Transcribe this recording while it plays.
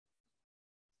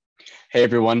Hey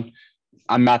everyone,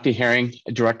 I'm Matthew Herring,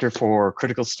 a director for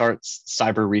Critical Start's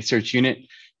Cyber Research Unit.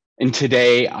 And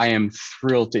today I am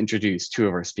thrilled to introduce two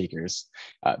of our speakers.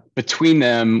 Between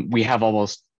them, we have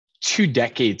almost 2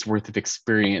 decades worth of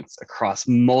experience across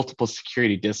multiple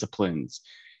security disciplines,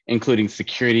 including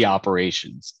security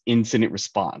operations, incident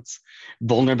response,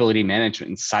 vulnerability management,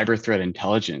 and cyber threat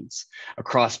intelligence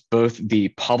across both the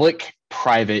public,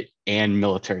 private, and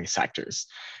military sectors.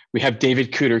 We have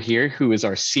David Cooter here, who is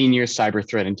our senior cyber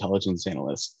threat intelligence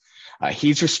analyst.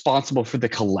 He's responsible for the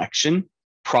collection,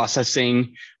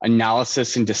 processing,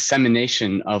 analysis, and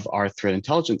dissemination of our threat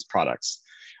intelligence products.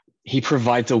 He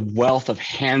provides a wealth of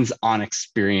hands-on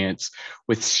experience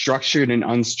with structured and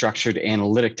unstructured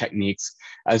analytic techniques,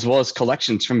 as well as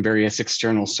collections from various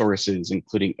external sources,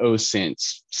 including OSINT,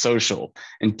 social,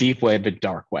 and deep web and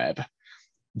dark web.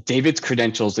 David's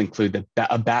credentials include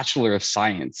a Bachelor of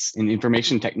Science in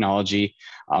Information Technology,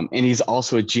 and he's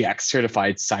also a GX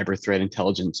certified cyber threat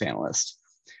intelligence analyst.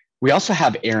 We also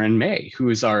have Aaron May, who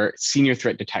is our senior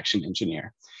threat detection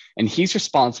engineer, and he's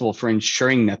responsible for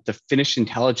ensuring that the finished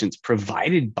intelligence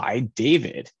provided by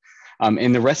David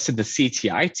and the rest of the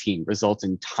CTI team result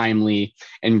in timely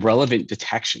and relevant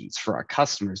detections for our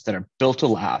customers that are built to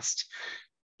last,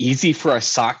 easy for our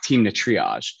SOC team to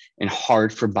triage, and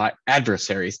hard for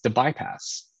adversaries to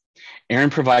bypass. Aaron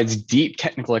provides deep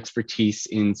technical expertise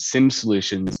in SIEM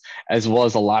solutions, as well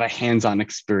as a lot of hands-on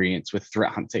experience with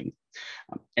threat hunting.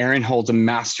 Aaron holds a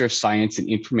Master of Science in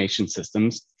Information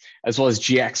Systems, as well as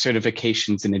GX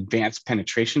certifications in advanced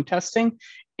penetration testing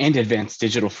and advanced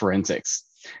digital forensics.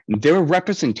 They're a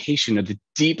representation of the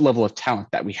deep level of talent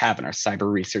that we have in our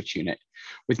cyber research unit.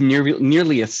 With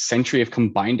nearly a century of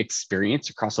combined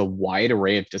experience across a wide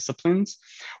array of disciplines,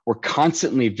 we're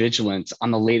constantly vigilant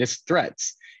on the latest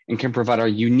threats and can provide our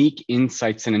unique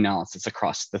insights and analysis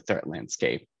across the threat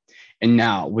landscape. And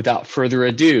now, without further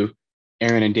ado,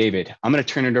 Aaron and David, I'm going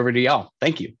to turn it over to y'all.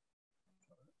 Thank you.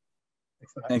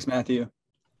 Thanks, Matthew.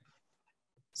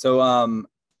 So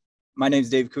my name is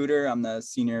Dave Cooter. I'm the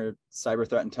Senior Cyber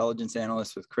Threat Intelligence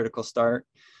Analyst with Critical Start.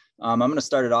 I'm going to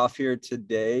start it off here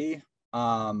today.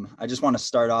 I just want to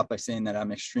start off by saying that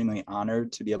I'm extremely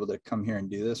honored to be able to come here and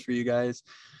do this for you guys.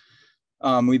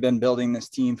 We've been building this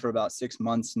team for about 6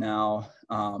 months now,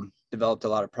 developed a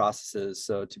lot of processes.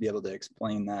 So to be able to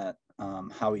explain that,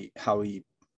 how we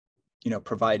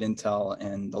provide intel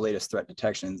and the latest threat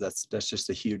detections, that's just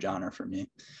a huge honor for me.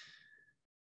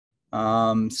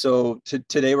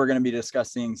 Today we're going to be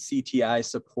discussing CTI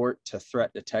support to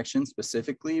threat detection,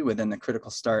 specifically within the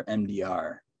Critical Start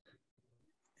MDR.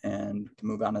 And we can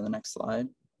move on to the next slide.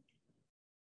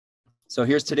 So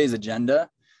here's today's agenda.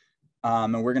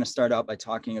 And we're going to start out by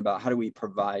talking about how do we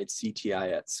provide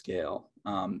CTI at scale.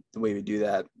 The way we do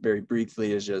that very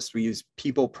briefly is just we use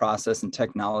people, process, and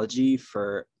technology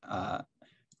for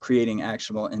creating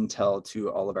actionable intel to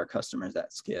all of our customers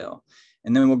at scale.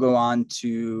 And then we'll go on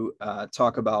to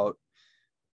talk about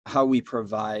how we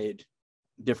provide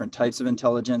different types of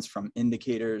intelligence, from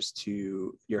indicators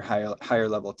to your higher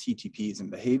level TTPs and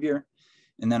behavior.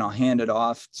 And then I'll hand it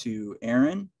off to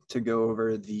Aaron to go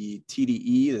over the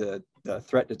TDE, the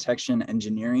threat detection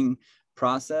engineering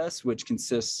process, which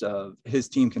his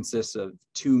team consists of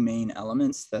 2 main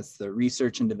elements. That's the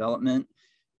research and development.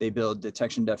 They build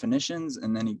detection definitions,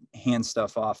 and then he hands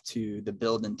stuff off to the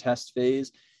build and test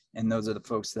phase. And those are the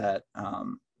folks that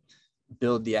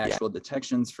build the actual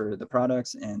detections for the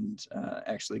products and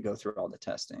actually go through all the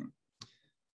testing.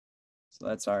 So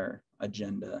that's our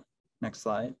agenda. Next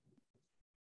slide.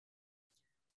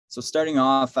 So starting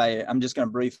off, I'm just going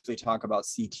to briefly talk about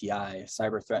CTI,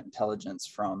 cyber threat intelligence,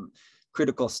 from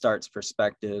Critical Start's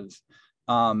perspective.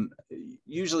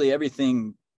 Usually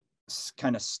everything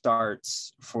kind of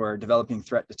starts for developing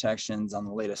threat detections on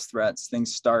the latest threats.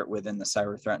 Things start within the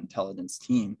cyber threat intelligence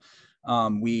team.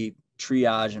 We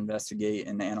triage, investigate,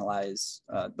 and analyze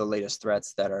the latest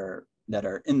threats that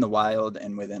are in the wild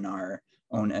and within our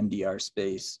own MDR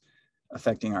space,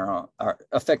 affecting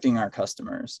our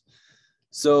customers.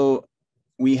 So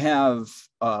we have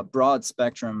a broad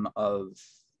spectrum of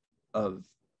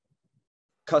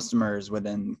customers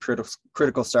within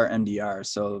Critical Start MDR.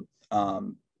 So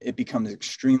it becomes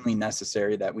extremely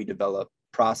necessary that we develop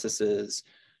processes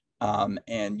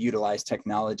and utilize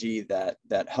technology that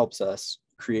helps us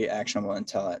create actionable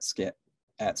intel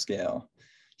at scale.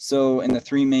 So in the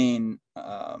 3 main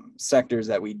sectors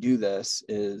that we do this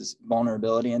is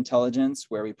vulnerability intelligence,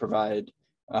 where we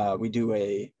do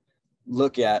a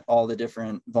look at all the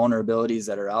different vulnerabilities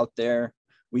that are out there.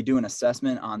 We do an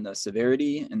assessment on the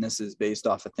severity, and this is based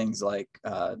off of things like,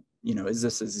 is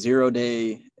this a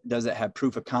 0-day? Does it have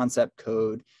proof of concept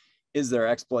code? is there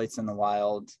exploits in the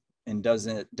wild, and does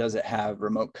it have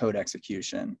remote code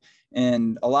execution?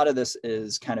 And a lot of this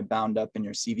is kind of bound up in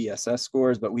your CVSS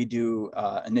scores, but we do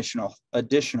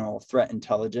additional threat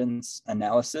intelligence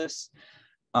analysis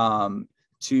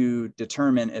to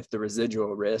determine if the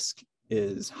residual risk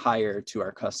is higher to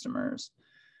our customers.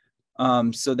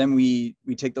 So then we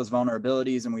take those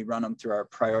vulnerabilities and we run them through our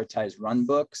prioritized run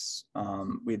books.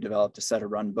 We've developed a set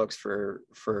of run books for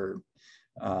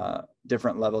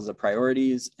different levels of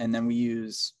priorities. And then we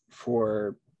use,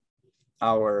 for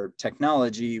our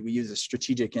technology, we use a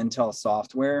strategic intel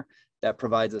software that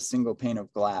provides a single pane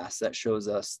of glass that shows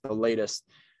us the latest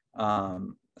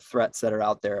threats that are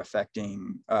out there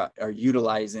affecting, are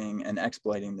utilizing and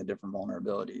exploiting the different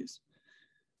vulnerabilities.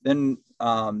 Then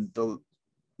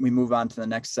we move on to the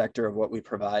next sector of what we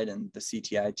provide in the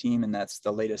CTI team, and that's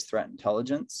the latest threat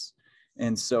intelligence.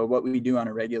 And so what we do on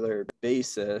a regular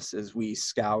basis is we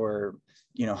scour,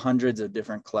 hundreds of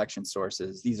different collection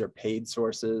sources. These are paid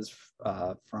sources,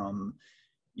 from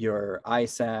your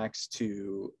ISACs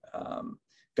to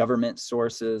government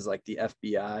sources like the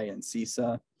FBI and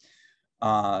CISA,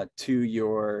 to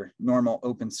your normal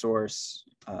open source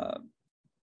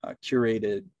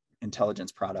curated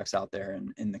intelligence products out there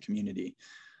in the community.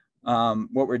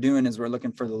 What we're doing is we're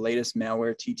looking for the latest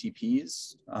malware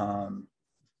TTPs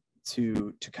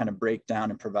to kind of break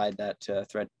down and provide that to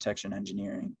threat detection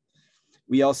engineering.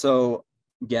 We also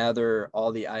gather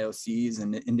all the IOCs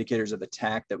and the indicators of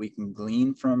attack that we can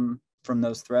glean from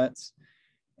those threats.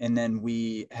 And then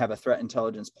we have a threat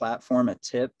intelligence platform, a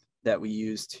TIP, that we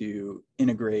use to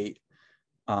integrate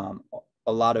a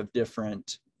lot of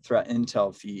different threat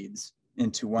intel feeds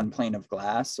into one pane of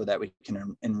glass so that we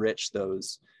can enrich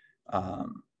those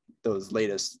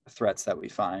latest threats that we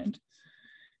find.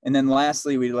 And then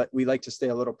lastly, we like to stay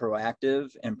a little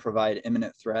proactive and provide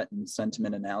imminent threat and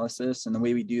sentiment analysis. And the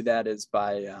way we do that is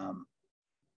by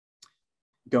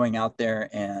going out there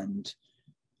and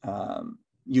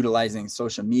utilizing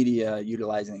social media,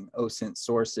 utilizing OSINT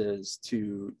sources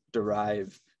to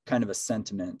derive kind of a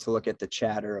sentiment, to look at the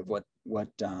chatter of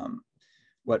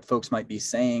what folks might be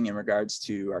saying in regards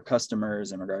to our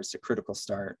customers, in regards to Critical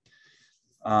Start.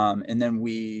 And then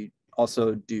we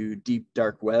also do deep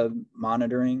dark web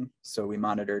monitoring. So we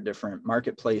monitor different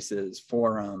marketplaces,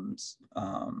 forums,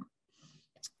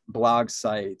 blog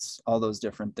sites, all those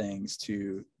different things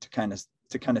to kind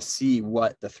of see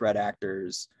what the threat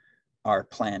actors are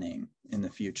planning in the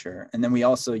future. And then we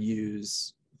also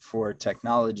use, for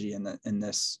technology in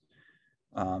this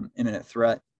imminent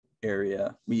threat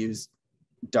area, we use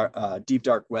deep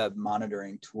dark web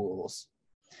monitoring tools.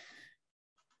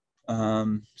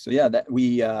 So yeah, that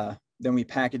then we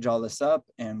package all this up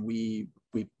and we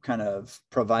kind of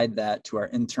provide that to our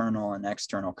internal and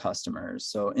external customers.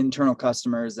 So internal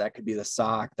customers, that could be the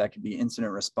SOC, that could be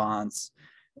incident response,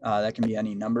 that can be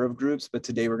any number of groups, but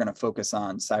today we're going to focus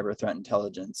on cyber threat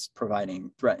intelligence, providing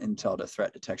threat intel to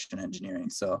threat detection engineering.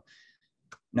 So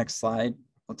next slide,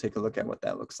 we'll take a look at what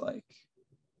that looks like.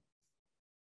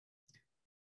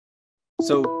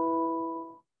 So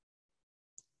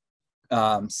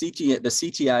the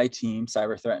CTI team,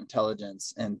 Cyber Threat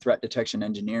Intelligence, and Threat Detection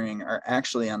Engineering are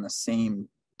actually on the same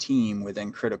team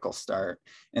within Critical Start,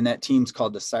 and that team's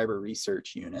called the Cyber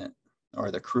Research Unit,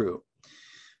 or the crew.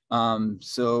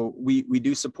 So we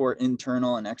do support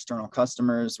internal and external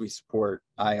customers. We support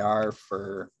IR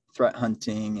for threat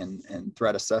hunting and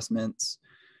threat assessments,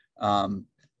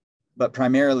 but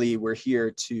primarily we're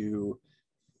here to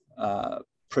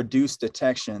produce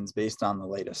detections based on the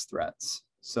latest threats.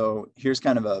 So here's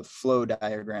kind of a flow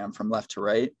diagram from left to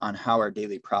right on how our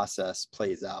daily process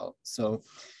plays out. So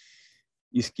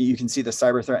you can see the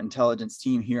cyber threat intelligence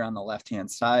team here on the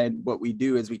left-hand side. What we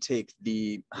do is we take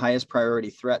the highest priority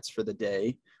threats for the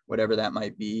day, whatever that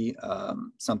might be,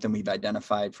 something we've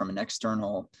identified from an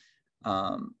external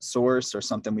source or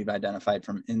something we've identified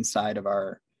from inside of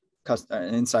our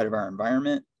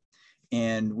environment.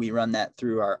 And we run that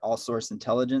through our all source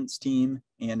intelligence team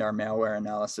and our malware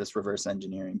analysis reverse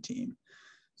engineering team.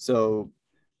 So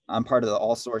I'm part of the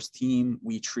all source team.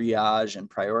 We triage and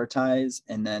prioritize.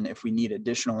 And then if we need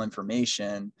additional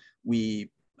information, we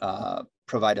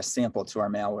provide a sample to our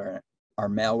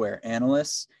malware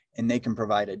analysts, and they can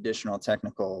provide additional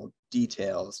technical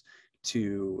details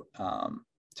to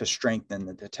strengthen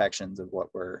the detections of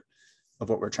what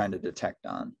we're trying to detect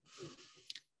on.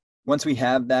 Once we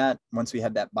have that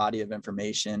body of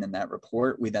information and that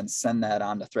report, we then send that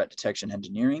on to threat detection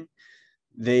engineering.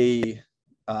 They,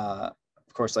 of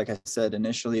course, like I said,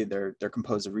 initially they're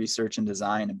composed of research and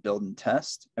design and build and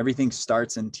test. Everything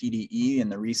starts in TDE in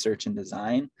the research and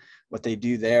design. What they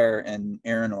do there, and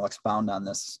Aaron will expound on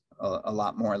this a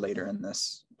lot more later in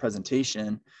this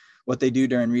presentation. What they do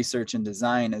during research and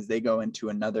design is they go into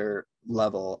another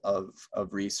level of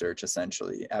research.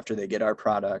 Essentially, after they get our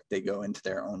product, they go into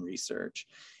their own research,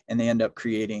 and they end up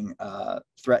creating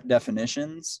threat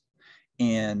definitions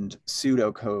and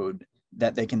pseudocode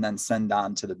that they can then send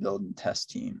on to the build and test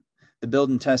team. The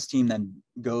build and test team then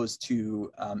goes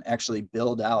to actually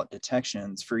build out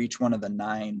detections for each one of the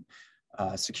 9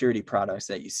 security products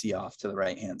that you see off to the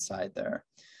right-hand side there.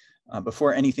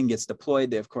 Before anything gets deployed,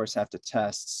 they of course have to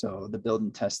test. So the build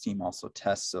and test team also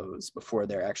tests those before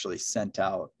they're actually sent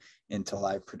out into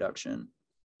live production.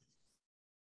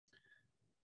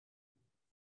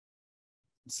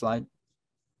 Slide.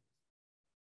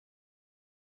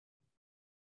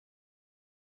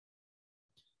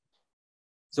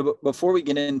 So before we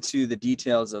get into the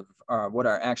details of what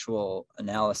our actual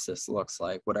analysis looks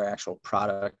like, what our actual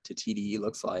product to TDE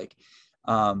looks like,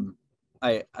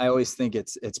 I always think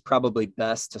it's probably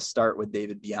best to start with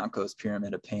David Bianco's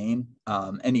Pyramid of Pain.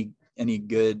 Any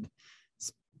good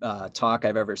talk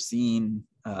I've ever seen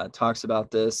talks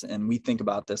about this, and we think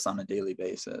about this on a daily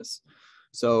basis.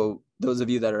 So those of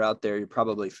you that are out there, you're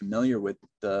probably familiar with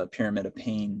the Pyramid of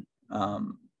Pain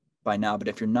by now, but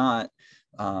if you're not,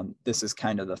 this is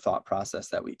kind of the thought process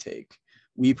that we take.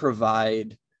 We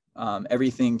provide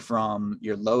everything from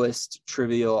your lowest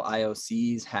trivial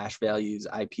IOCs, hash values,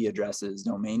 IP addresses,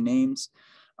 domain names.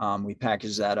 We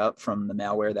package that up from the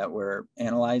malware that we're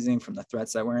analyzing, from the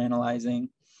threats that we're analyzing.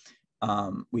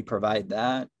 We provide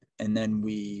that, and then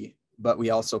we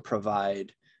also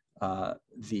provide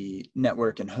the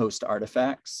network and host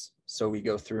artifacts. So we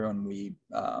go through and we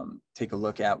take a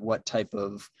look at what type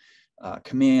of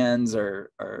commands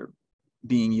are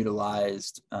being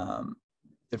utilized,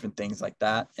 different things like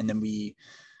that. And then we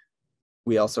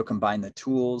also combine the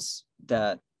tools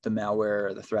that the malware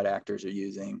or the threat actors are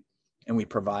using, and we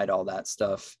provide all that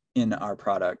stuff in our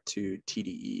product to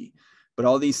TDE. But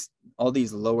all these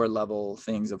lower level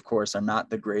things, of course, are not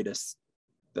the greatest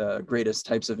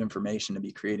types of information to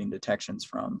be creating detections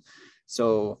from.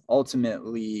 So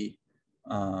ultimately,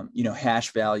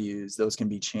 hash values, those can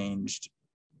be changed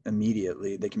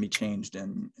immediately. They can be changed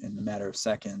in a matter of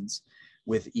seconds.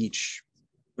 With each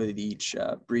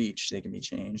breach, they can be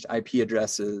changed. IP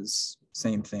addresses,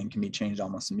 same thing, can be changed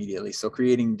almost immediately. So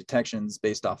creating detections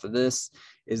based off of this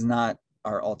is not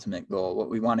our ultimate goal. What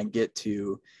we want to get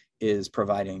to is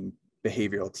providing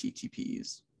behavioral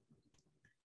TTPs.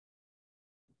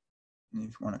 And if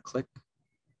you want to click.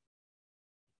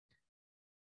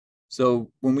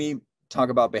 So when we talk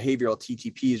about behavioral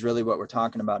TTPs, really what we're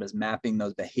talking about is mapping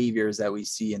those behaviors that we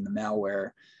see in the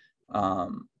malware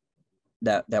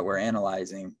that we're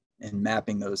analyzing, and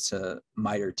mapping those to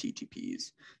MITRE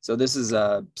TTPs. So this is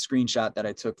a screenshot that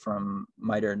I took from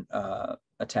MITRE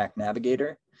Attack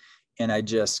Navigator, and I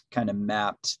just kind of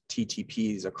mapped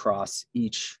TTPs across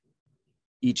each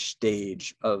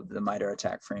stage of the MITRE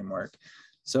attack framework.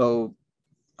 So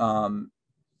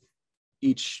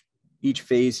each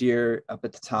phase here up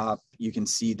at the top, you can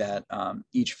see that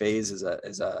each phase is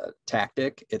a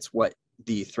tactic. It's what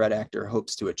the threat actor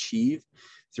hopes to achieve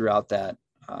throughout that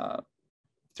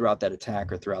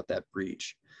attack or throughout that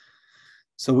breach.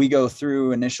 So we go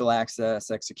through initial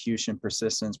access, execution,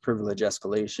 persistence, privilege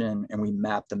escalation, and we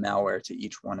map the malware to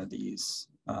each one of these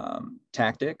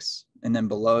tactics. And then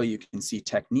below you can see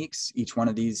techniques. Each one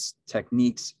of these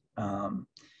techniques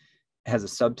has a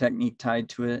sub-technique tied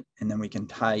to it, and then we can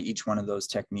tie each one of those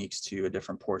techniques to a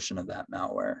different portion of that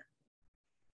malware.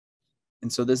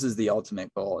 And so this is the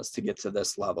ultimate goal, is to get to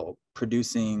this level,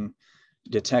 producing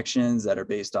detections that are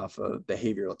based off of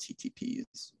behavioral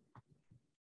TTPs.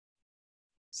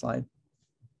 Slide.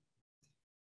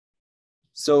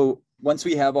 So once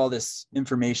we have all this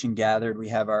information gathered, we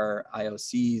have our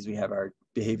IOCs, we have our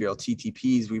behavioral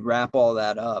TTPs, we wrap all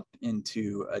that up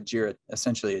into a JIRA,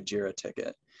 essentially a JIRA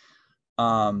ticket.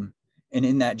 And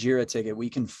in that JIRA ticket, we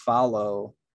can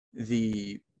follow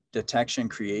the detection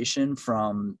creation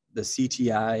from the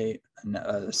CTI,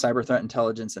 cyber threat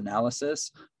intelligence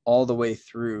analysis, all the way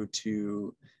through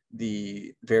to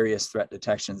the various threat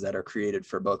detections that are created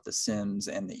for both the SIEMs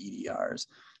and the EDRs.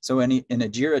 So in a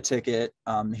JIRA ticket,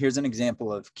 here's an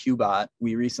example of QBot.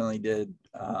 We recently did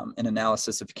an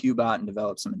analysis of QBot and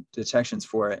developed some detections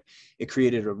for it. It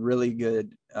created a really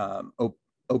good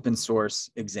open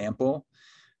source example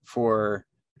for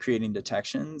creating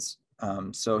detections.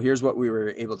 So here's what we were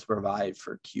able to provide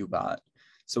for QBot.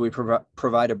 So we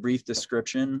provide a brief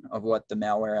description of what the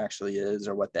malware actually is,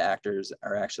 or what the actors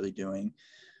are actually doing.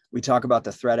 We talk about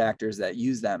the threat actors that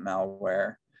use that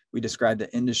malware. We describe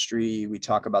the industry. We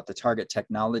talk about the target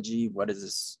technology. What is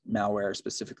this malware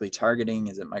specifically targeting?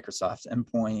 Is it Microsoft's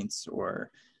endpoints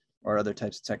or other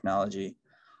types of technology?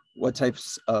 What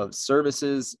types of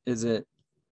services is it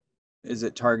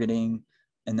targeting?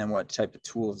 And then what type of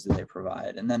tools do they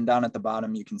provide? And then down at the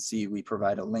bottom, you can see we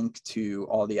provide a link to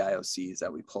all the IOCs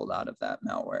that we pulled out of that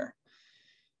malware.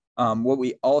 What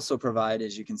we also provide,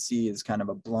 as you can see, is kind of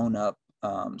a blown up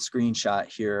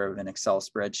screenshot here of an Excel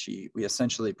spreadsheet. We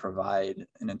essentially provide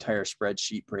an entire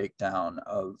spreadsheet breakdown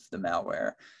of the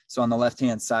malware. So on the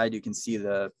left-hand side, you can see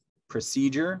the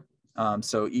procedure.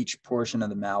 So each portion of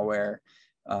the malware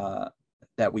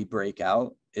that we break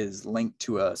out is linked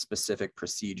to a specific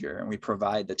procedure, and we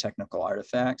provide the technical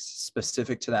artifacts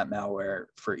specific to that malware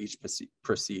for each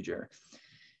procedure.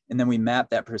 And then we map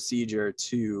that procedure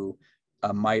to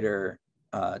a MITRE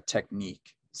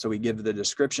technique. So we give the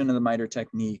description of the MITRE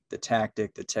technique, the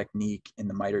tactic, the technique, and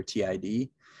the MITRE TID.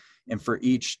 And for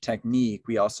each technique,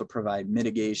 we also provide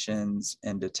mitigations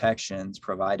and detections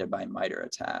provided by MITRE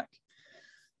ATT&CK.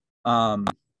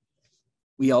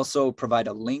 We also provide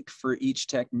a link for each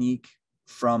technique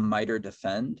from MITRE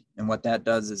Defend. And what that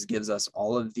does is gives us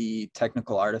all of the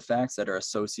technical artifacts that are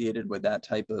associated with that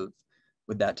type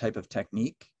of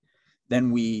technique.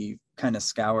 Then we kind of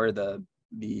scour the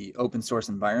open source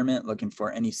environment looking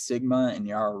for any Sigma and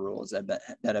Yara rules that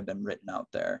have been written out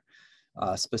there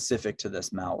specific to this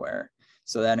malware.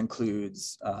 So that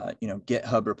includes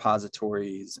GitHub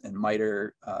repositories and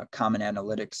MITRE common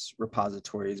analytics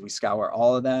repositories. We scour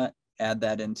all of that, add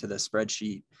that into the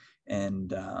spreadsheet,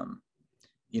 and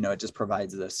it just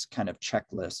provides this kind of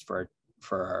checklist for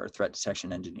our threat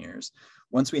detection engineers.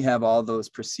 Once we have all those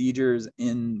procedures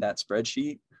in that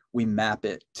spreadsheet, we map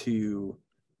it to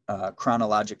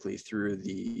chronologically through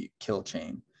the kill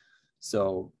chain.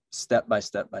 So step by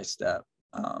step,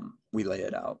 we lay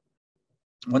it out.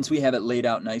 Once we have it laid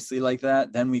out nicely like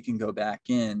that, then we can go back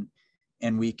in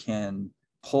and we can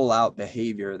pull out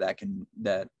behavior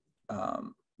that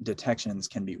detections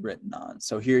can be written on.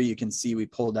 So here you can see we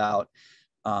pulled out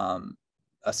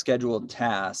a scheduled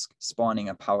task spawning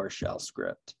a PowerShell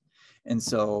script. And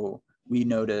so we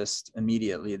noticed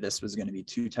immediately this was going to be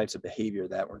two types of behavior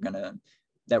that were going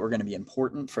to be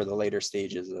important for the later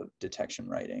stages of detection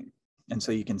writing. And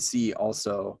so you can see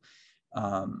also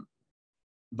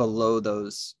below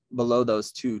those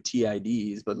two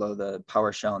TIDs, below the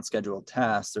PowerShell and scheduled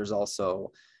tasks, there's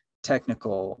also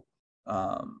technical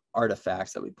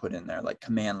artifacts that we put in there, like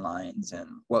command lines and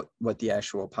what the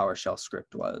actual PowerShell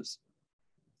script was.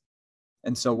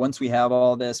 And so once we have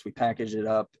all this, we package it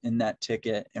up in that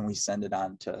ticket and we send it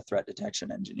on to threat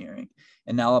detection engineering.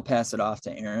 And now I'll pass it off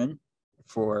to Aaron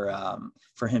for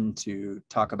him to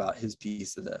talk about his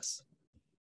piece of this.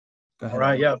 Go ahead. All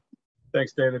right. Yeah.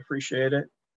 Thanks, David. Appreciate it.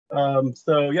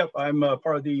 So, yep, I'm a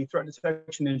part of the threat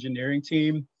detection engineering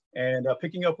team. And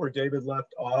picking up where David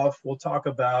left off, we'll talk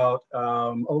about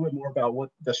a little bit more about what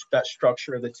that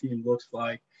structure of the team looks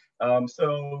like.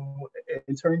 So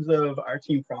in terms of our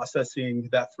team processing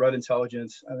that threat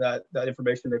intelligence and that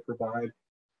information they provide,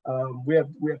 we have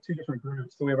two different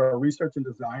groups. So we have our research and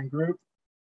design group,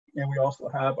 and we also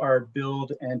have our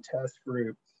build and test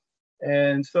group.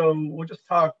 And so we'll just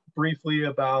talk briefly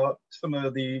about some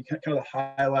of the kind of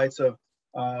the highlights of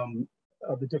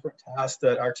the different tasks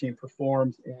that our team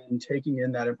performs in taking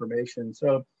in that information.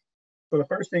 So the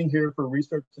first thing here for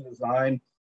research and design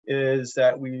is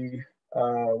that we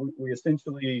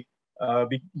essentially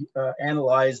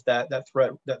analyze that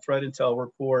threat intel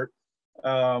report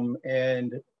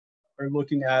and are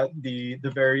looking at the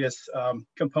various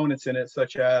components in it,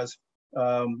 such as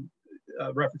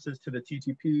references to the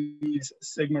TTPs,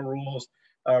 Sigma rules,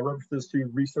 references to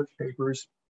research papers.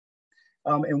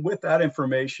 And with that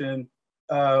information,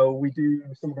 we do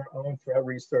some of our own threat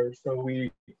research. So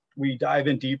we dive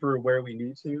in deeper where we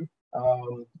need to.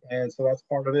 And so that's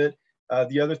part of it.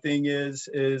 The other thing is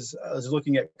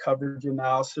looking at coverage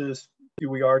analysis. Do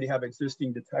we already have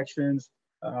existing detections?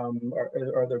 Are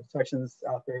there detections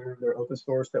out there that are open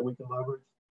source that we can leverage?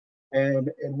 And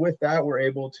with that, we're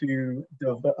able to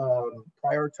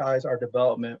prioritize our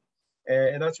development.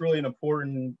 And that's really an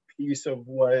important piece of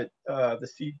what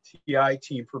the CTI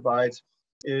team provides,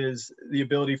 is the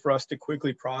ability for us to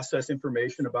quickly process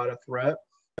information about a threat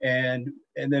and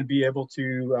then be able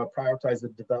to prioritize the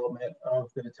development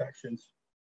of the detections.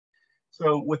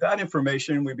 So with that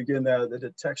information, we begin the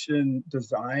detection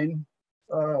design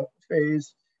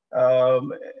phase.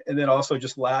 And then also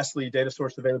just lastly, data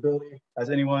source availability. As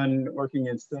anyone working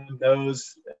in SIEM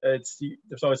knows,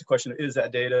 there's always a question of, is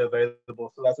that data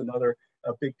available? So that's another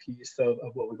big piece of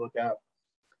what we look at.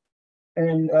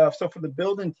 And so for the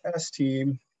build and test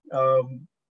team,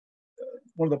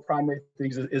 one of the primary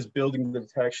things is building the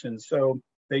detection. So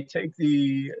they take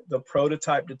the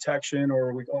prototype detection,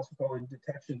 or we also call it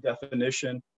detection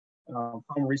definition, from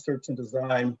research and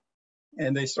design,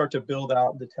 and they start to build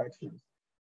out detections.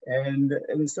 And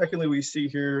then secondly, we see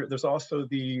here, there's also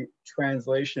the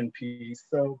translation piece.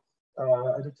 So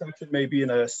a detection may be in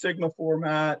a Sigma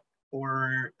format,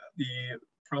 or the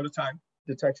prototype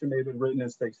detection may have been written in,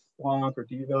 say, Splunk or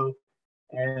Devo.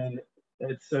 And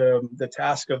it's the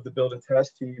task of the build and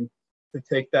test team to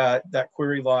take that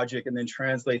query logic and then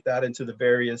translate that into the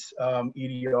various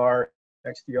EDR,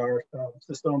 XDR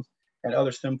systems and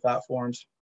other SIEM platforms.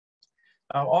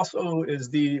 Also there's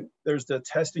the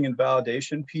testing and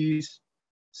validation piece.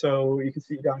 So you can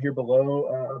see down here below,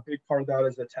 a big part of that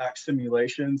is attack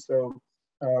simulation. So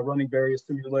running various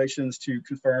simulations to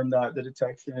confirm that the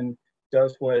detection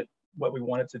does what we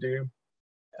want it to do.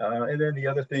 And then the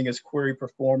other thing is query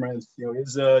performance.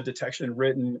 Is a detection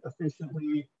written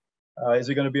efficiently? Is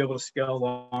it going to be able to scale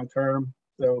long term?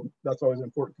 So that's always an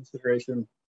important consideration.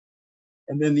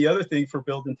 And then the other thing for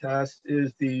build and test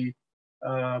is the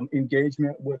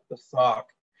engagement with the SOC.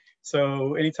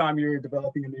 So anytime you're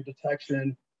developing a new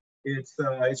detection,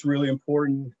 it's really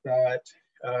important that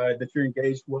you're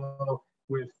engaged well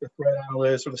with the threat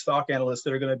analysts or the SOC analysts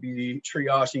that are going to be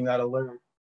triaging that alert.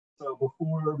 So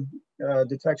before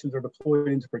detections are deployed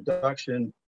into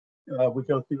production, we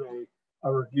go through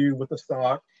a review with the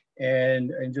SOC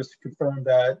and just confirm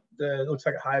that it looks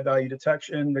like a high value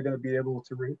detection. They're going to be able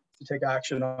to take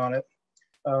action on it.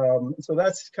 So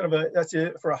that's that's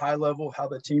it for a high level, how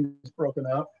the team is broken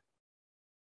up.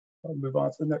 I'll move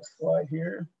on to the next slide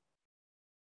here.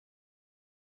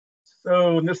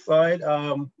 So in this slide,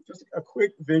 just a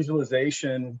quick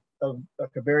visualization of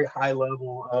like a very high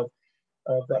level of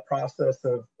that process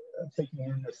of taking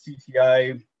in the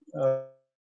CTI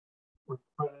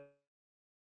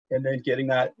and then getting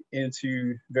that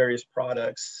into various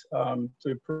products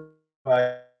to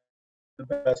provide the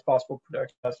best possible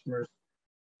product customers.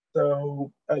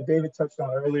 So David touched on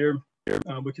earlier,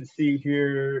 we can see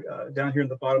here down here in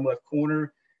the bottom left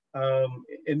corner.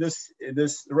 In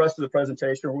the rest of the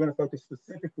presentation, we're going to focus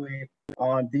specifically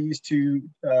on these two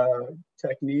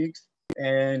techniques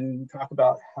and talk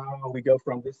about how we go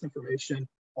from this information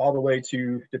all the way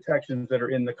to detections that are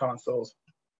in the consoles.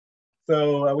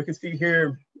 So we can see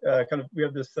here, we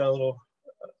have this little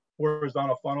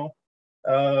horizontal funnel,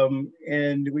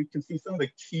 and we can see some of the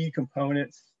key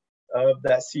components of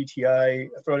that CTI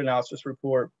threat analysis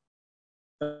report.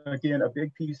 Again, a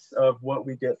big piece of what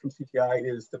we get from CTI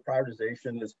is the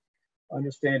prioritization, is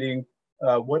understanding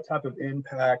what type of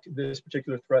impact this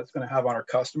particular threat is going to have on our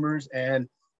customers, and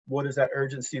what is that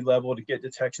urgency level to get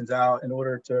detections out in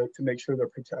order to make sure they're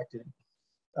protected.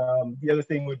 The other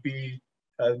thing would be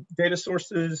data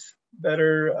sources that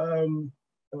are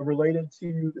related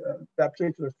to that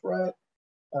particular threat,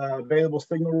 available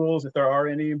signal rules, if there are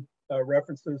any,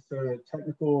 references to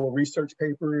technical research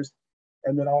papers,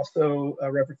 and then also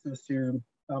references to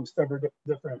several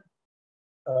different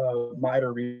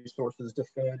MITRE resources,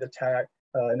 defend, attack,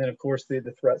 and then of course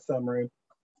the threat summary.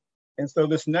 And so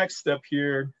this next step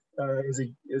here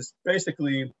is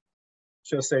basically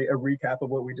just a recap of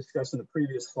what we discussed in the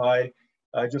previous slide.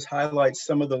 Just highlights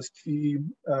some of those key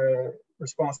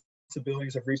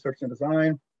responsibilities of research and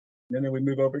design. And then we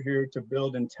move over here to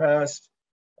build and test.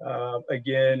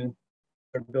 Again,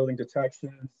 they're building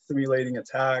detection, simulating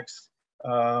attacks,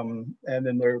 and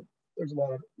then there's a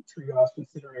lot of triage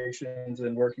considerations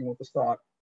and working with the SOC.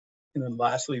 And then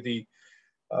lastly, the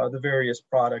various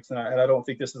products. And I don't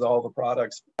think this is all the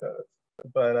products,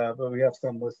 but we have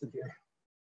some listed here.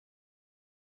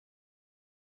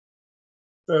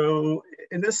 So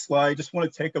in this slide, just want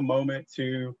to take a moment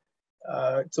to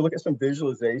look at some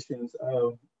visualizations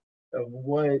of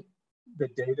what the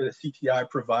data that CTI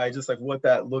provides us, like what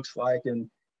that looks like and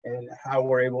how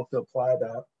we're able to apply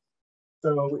that.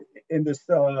 So in this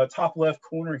top left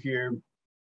corner here,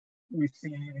 we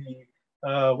see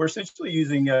we're essentially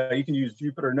using, you can use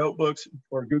Jupyter Notebooks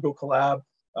or Google Colab.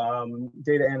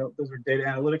 Those are data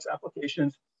analytics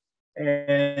applications.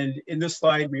 And in this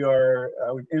slide,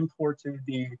 we've imported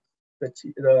the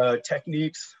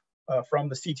techniques from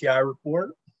the CTI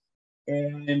report.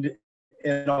 And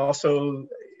also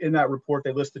in that report,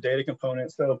 they list the data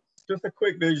components. So just a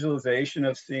quick visualization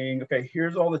of seeing, okay,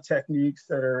 here's all the techniques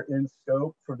that are in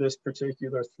scope for this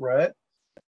particular threat.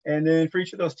 And then for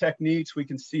each of those techniques, we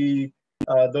can see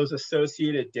those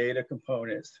associated data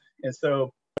components. And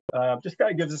so just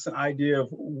kind of gives us an idea of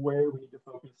where we need to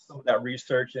focus some of that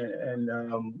research and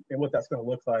what that's going to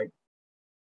look like.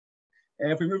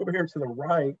 And if we move over here to the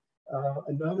right,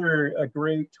 Another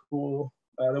great tool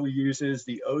that we use is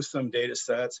the OSIM data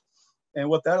sets. And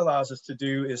what that allows us to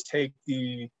do is take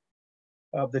the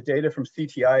data from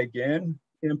CTI again,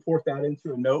 import that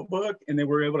into a notebook, and then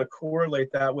we're able to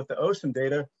correlate that with the OSIM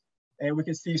data, and we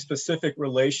can see specific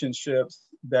relationships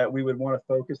that we would want to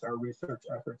focus our research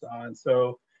efforts on.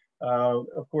 So,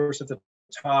 of course, at the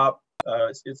top,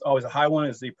 it's always a high one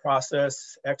is the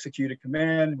process executed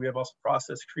command. We have also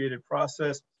process created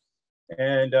process.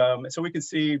 And so we can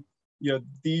see,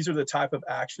 these are the type of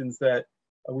actions that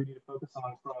we need to focus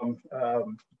on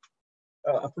from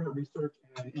a research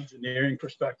and engineering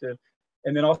perspective.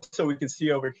 And then also we can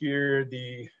see over here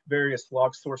the various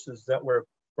log sources that were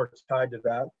tied to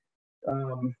that.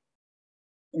 And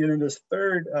in this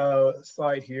third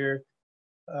slide here,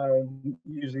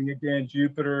 using again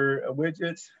Jupyter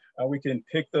widgets, we can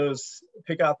pick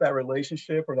out that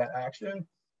relationship or that action,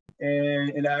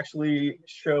 and actually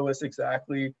show us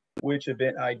exactly which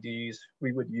event IDs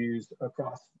we would use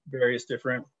across various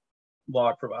different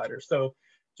log providers. So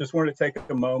just wanted to take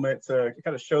a moment to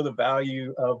kind of show the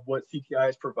value of what CTI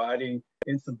is providing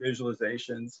in some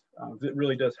visualizations. It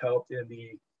really does help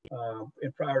in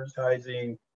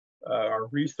prioritizing our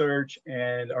research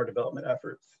and our development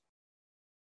efforts.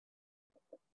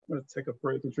 I'm going to take a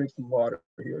break and drink some water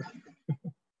here.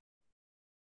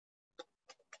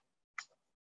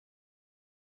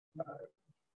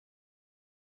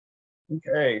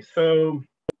 Okay, so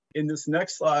in this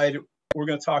next slide, we're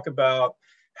going to talk about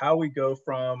how we go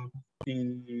from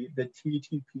the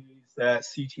TTPs that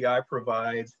CTI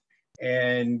provides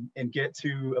and get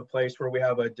to a place where we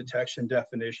have a detection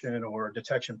definition or a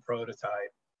detection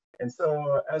prototype. And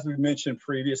so, as we mentioned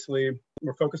previously,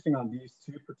 we're focusing on these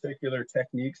two particular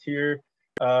techniques here.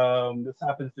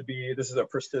 This is a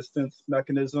persistence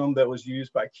mechanism that was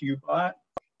used by QBot.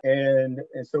 And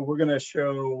so we're going to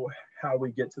show how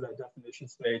we get to that definition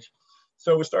stage.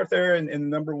 So we start there in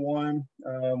number one,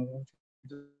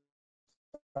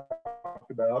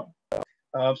 about.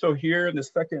 So here in the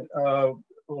second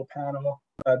little panel,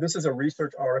 this is a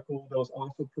research article that was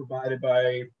also provided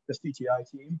by the CTI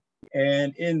team.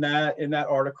 And in that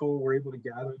article, we're able to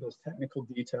gather those technical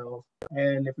details.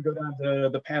 And if we go down to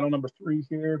the panel number 3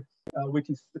 here, we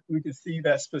can see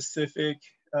that specific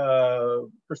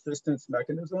persistence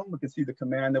mechanism. We can see the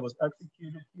command that was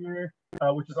executed here,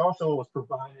 which is also was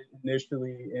provided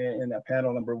initially in that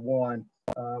panel number 1.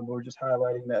 We're just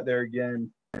highlighting that there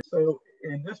again. So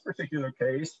in this particular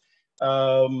case,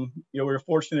 we were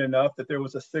fortunate enough that there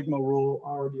was a Sigma rule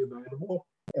already available,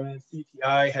 and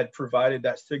CTI had provided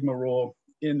that Sigma rule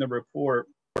in the report.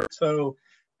 So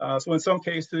in some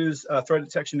cases, threat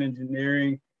detection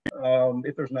engineering,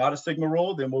 if there's not a Sigma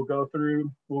rule, then we'll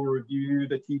review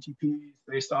the TTPs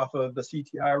based off of the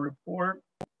CTI report.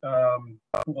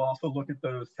 We'll also look at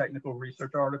those technical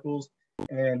research articles,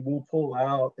 and we'll pull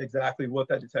out exactly what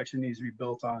that detection needs to be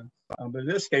built on. But in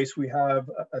this case, we have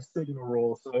a Sigma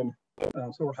rule, so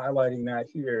we're highlighting that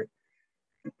here.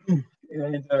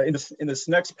 And in this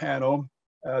next panel,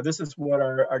 this is what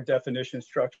our definition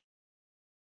structure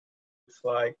looks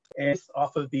like, and it's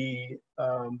off of the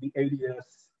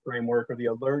ADS framework, or the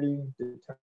Alerting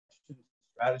Detection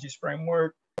Strategies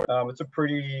framework. It's a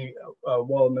pretty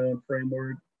well-known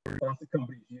framework. Lots of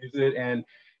companies use it, and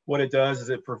what it does is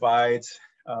it provides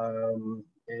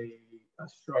a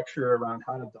structure around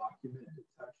how to document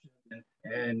detection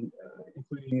and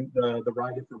including the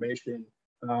right information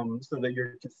so that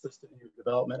you're consistent in your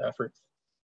development efforts.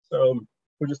 So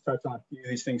we'll just touch on a few of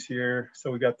these things here.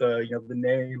 So we got the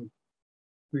name,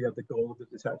 we got the goal of the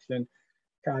detection,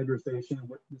 categorization,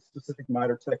 what the specific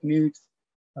MITRE techniques,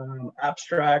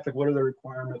 abstract, like what are the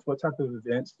requirements, what type of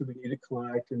events do we need to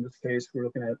collect? In this case, we're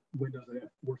looking at Windows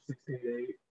Event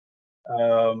 4688.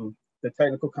 The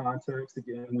technical context,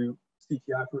 again,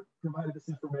 CTI provided this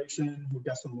information. We've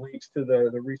got some links to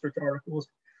the research articles.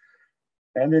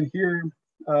 And then here,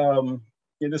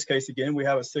 in this case, again, we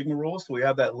have a Sigma rule, so we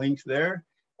have that link there.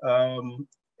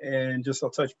 And just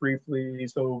I'll touch briefly.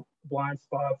 So blind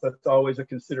spots, that's always a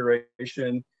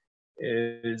consideration.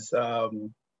 Is are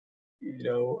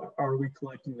we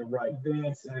collecting the right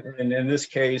events? And in this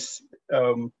case,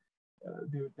 we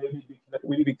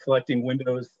need to be collecting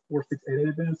Windows 4688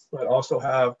 events, but also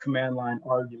have command line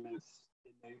arguments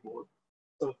enabled.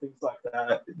 So things like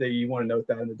that you want to note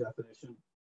that in the definition.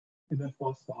 And then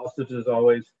false positives is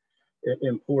always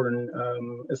important,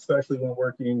 especially when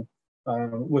working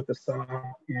with the SOC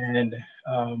and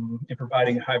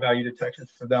providing high value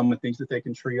detections for them with things that they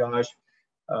can triage.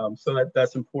 So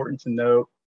that's important to note.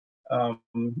 And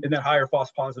then higher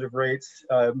false positive rates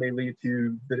may lead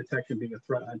to the detection being a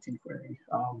threat hunting query.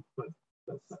 But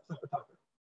that's a separate topic.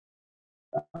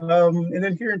 And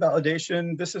then here in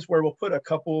validation, this is where we'll put a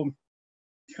couple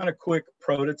kind of quick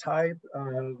prototype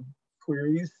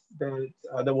queries that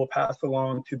we'll pass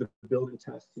along to the build and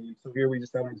test team. So here we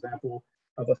just have an example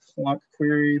of a Splunk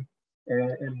query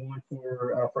and one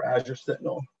for Azure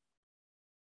Sentinel.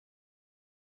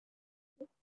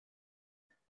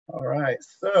 All right,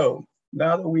 so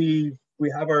now that we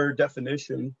have our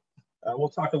definition, we'll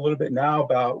talk a little bit now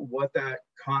about what that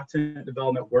content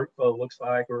development workflow looks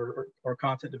like, or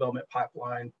content development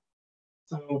pipeline.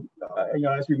 So,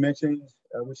 as we mentioned,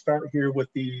 we start here with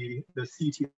the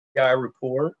CTI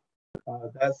report.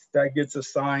 That gets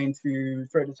assigned to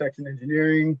threat detection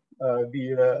engineering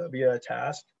via a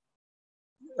task.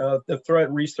 The threat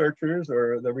researchers,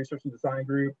 or the research and design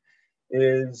group,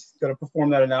 is going to perform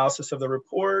that analysis of the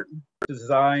report,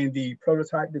 design the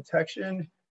prototype detection,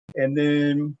 and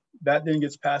then that then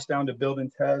gets passed down to build and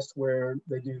test, where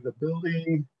they do the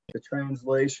building, the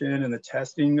translation, and the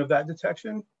testing of that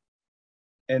detection.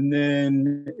 And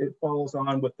then it follows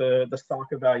on with the SOC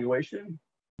evaluation,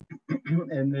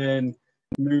 and then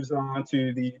moves on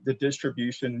to the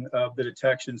distribution of the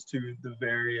detections to the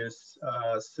various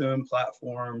SIEM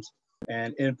platforms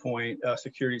and endpoint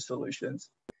security solutions.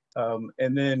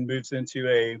 And then moves into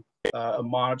a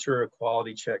monitor, a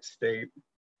quality check state.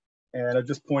 And I'll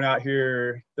just point out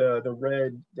here, the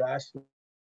red dashed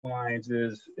lines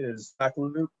is back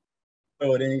loop.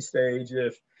 So at any stage,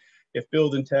 if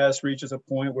build and test reaches a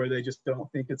point where they just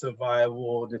don't think it's a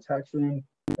viable detection,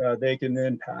 they can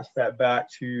then pass that back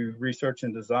to research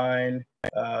and design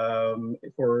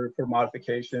for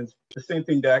modifications. The same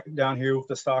thing down here with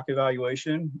the SOC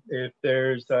evaluation. If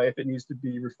it needs to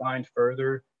be refined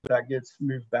further, that gets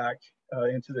moved back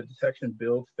into the detection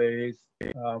build phase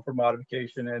for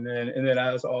modification. And then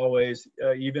as always,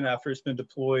 even after it's been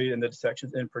deployed and the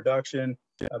detection's in production,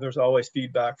 there's always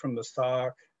feedback from the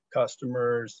SOC,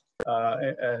 customers,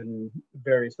 and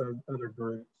various other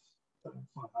groups. So I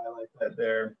just want to highlight that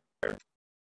there.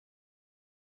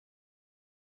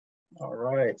 All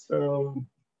right, so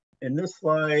in this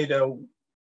slide,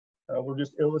 we're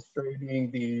just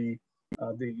illustrating the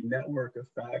network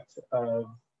effect of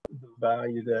the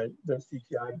value that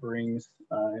CTI brings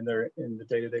in the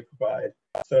data they provide.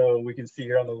 So we can see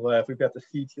here on the left, we've got the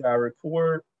CTI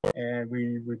report, and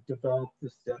we've developed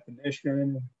this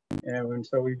definition. And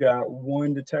so we've got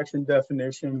one detection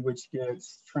definition, which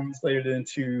gets translated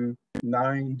into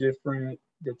 9 different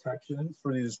detections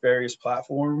for these various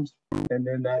platforms. And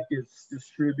then that gets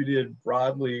distributed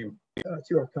broadly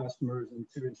to our customers, and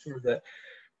to ensure that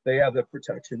they have the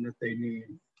protection that they need.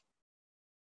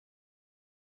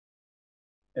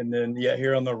 And then,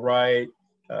 here on the right,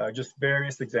 just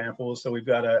various examples. So we've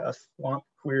got a Splunk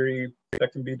query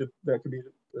that can be deployed.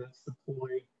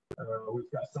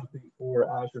 We've got something for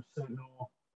Azure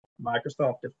Sentinel,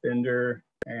 Microsoft Defender,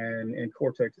 and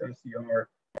Cortex SDR.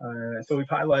 So we've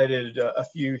highlighted a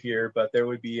few here, but there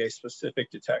would be a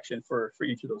specific detection for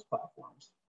each of those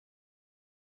platforms.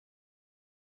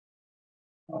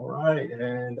 All right,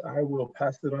 and I will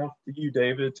pass it off to you,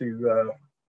 David, to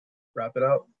wrap it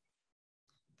up.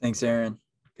 Thanks, Aaron.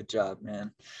 Good job,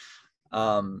 man.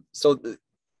 So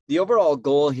the overall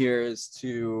goal here is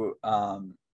to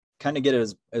kind of get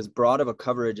as broad of a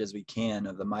coverage as we can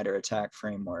of the MITRE ATT&CK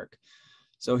framework.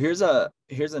 So here's a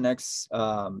next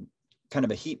kind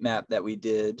of a heat map that we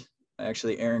did.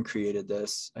 Actually, Aaron created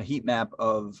this, a heat map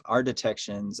of our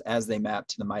detections as they map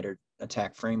to the MITRE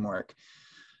ATT&CK framework.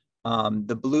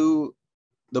 The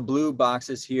blue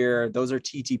boxes here, those are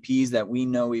TTPs that we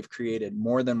know we've created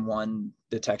more than one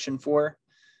detection for.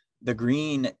 The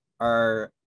green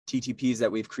are TTPs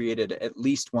that we've created at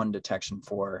least one detection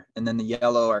for. And then the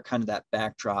yellow are kind of that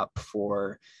backdrop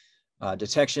for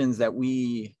detections that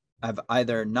we have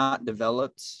either not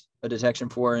developed a detection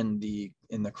for in the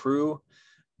crew,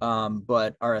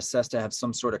 but are assessed to have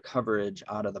some sort of coverage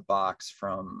out of the box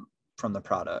from the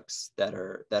products that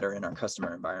are in our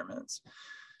customer environments.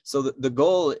 So the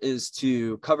goal is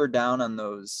to cover down on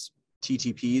those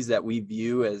TTPs that we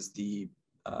view as the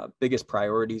biggest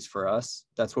priorities for us.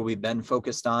 That's what we've been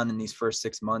focused on in these first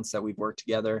 6 months that we've worked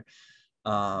together.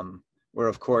 We're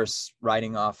of course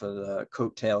riding off of the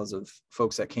coattails of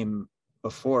folks that came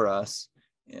before us,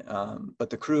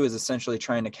 but the crew is essentially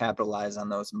trying to capitalize on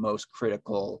those most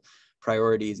critical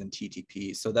priorities and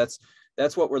TTPs. So that's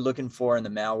what we're looking for in the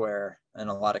malware in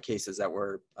a lot of cases that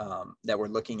we're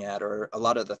looking at, or a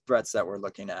lot of the threats that we're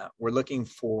looking at. We're looking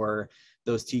for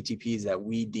those TTPs that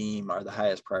we deem are the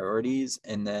highest priorities,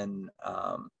 and then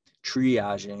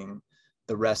triaging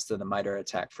the rest of the MITRE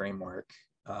ATT&CK framework,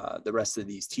 the rest of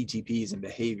these TTPs and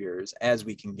behaviors as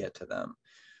we can get to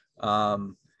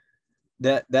them.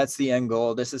 that's the end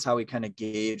goal. This is how we kind of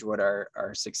gauge what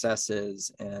our success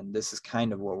is, and this is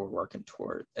kind of what we're working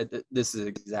toward. This is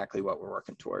exactly what we're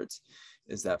working towards,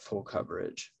 is that full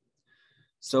coverage.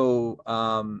 So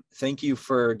thank you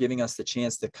for giving us the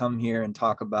chance to come here and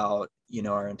talk about, you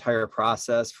know, our entire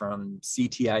process from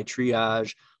CTI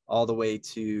triage all the way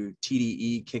to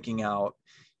TDE kicking out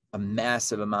a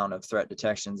massive amount of threat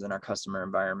detections in our customer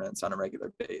environments on a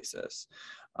regular basis.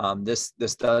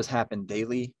 This does happen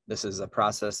daily. This is a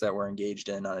process that we're engaged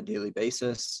in on a daily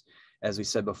basis. As we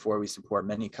said before, we support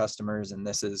many customers, and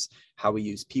this is how we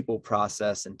use people,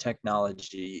 process, and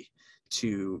technology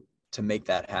to make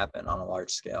that happen on a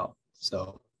large scale.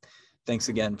 So thanks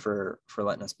again for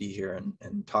letting us be here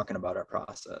and talking about our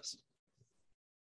process.